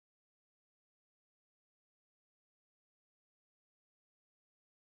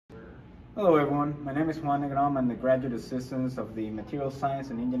Hello everyone, my name is Juan and I'm the graduate assistant of the Material Science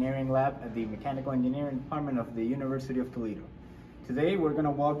and Engineering Lab at the Mechanical Engineering Department of the University of Toledo. Today we're going to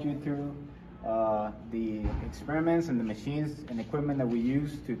walk you through the experiments and the machines and equipment that we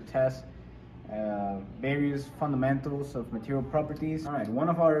use to test various fundamentals of material properties. Alright, one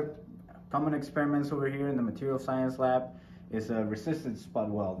of our common experiments over here in the Material Science Lab is resisted spot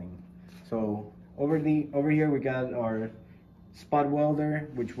welding. So over here we got our spot welder,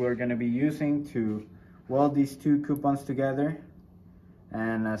 which we're going to be using to weld these two coupons together.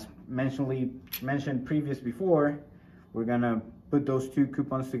 And as mentioned before, we're going to put those two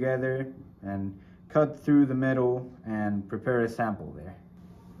coupons together and cut through the middle and prepare a sample there.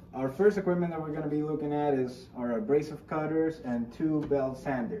 Our first equipment that we're going to be looking at is our abrasive cutters and two belt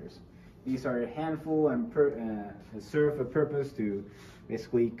sanders. These are a handful and serve a purpose to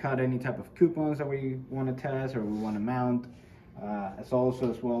basically cut any type of coupons that we want to test or we want to mount. As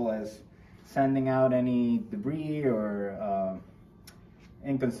well as sanding out any debris or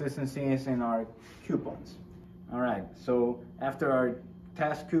inconsistencies in our coupons. Alright, so after our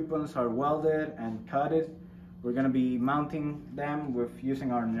test coupons are welded and cutted, we're going to be mounting them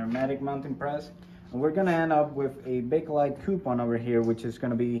using our pneumatic mounting press, and we're going to end up with a Bakelite coupon over here, which is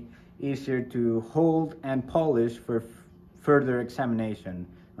going to be easier to hold and polish for further examination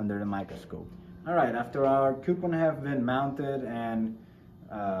under the microscope. Alright, after our coupon have been mounted and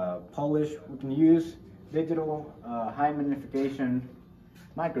polished, we can use digital high magnification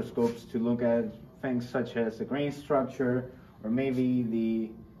microscopes to look at things such as the grain structure or maybe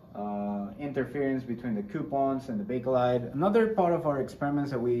the interference between the coupons and the Bakelite. Another part of our experiments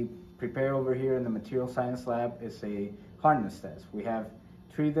that we prepare over here in the Material Science Lab is a hardness test. We have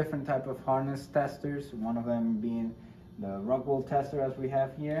three different types of hardness testers, one of them being the Rockwell tester as we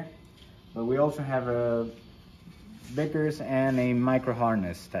have here. But we also have a Vickers and a micro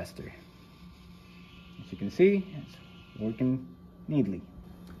harness tester. As you can see, it's working neatly.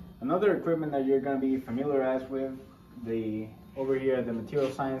 Another equipment that you're going to be familiarized with over here at the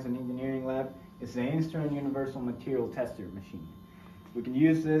Material Science and Engineering Lab is the Instrument Universal Material Tester machine. We can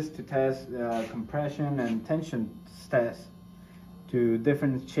use this to test compression and tension tests to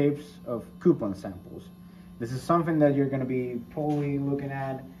different shapes of coupon samples. This is something that you're going to be probably looking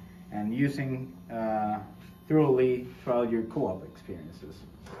at and using thoroughly throughout your co-op experiences.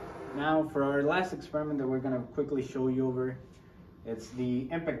 Now for our last experiment that we're going to quickly show you over, it's the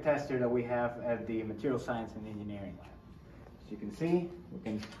impact tester that we have at the Material Science and Engineering Lab. As you can see, we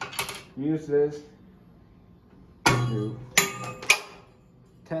can use this to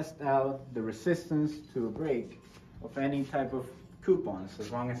test out the resistance to a break of any type of coupons,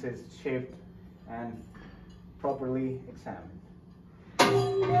 as long as it's shaped and properly examined.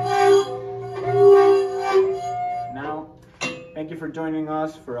 Now, thank you for joining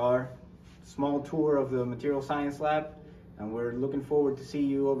us for our small tour of the Material Science Lab, and we're looking forward to see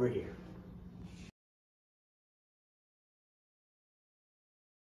you over here.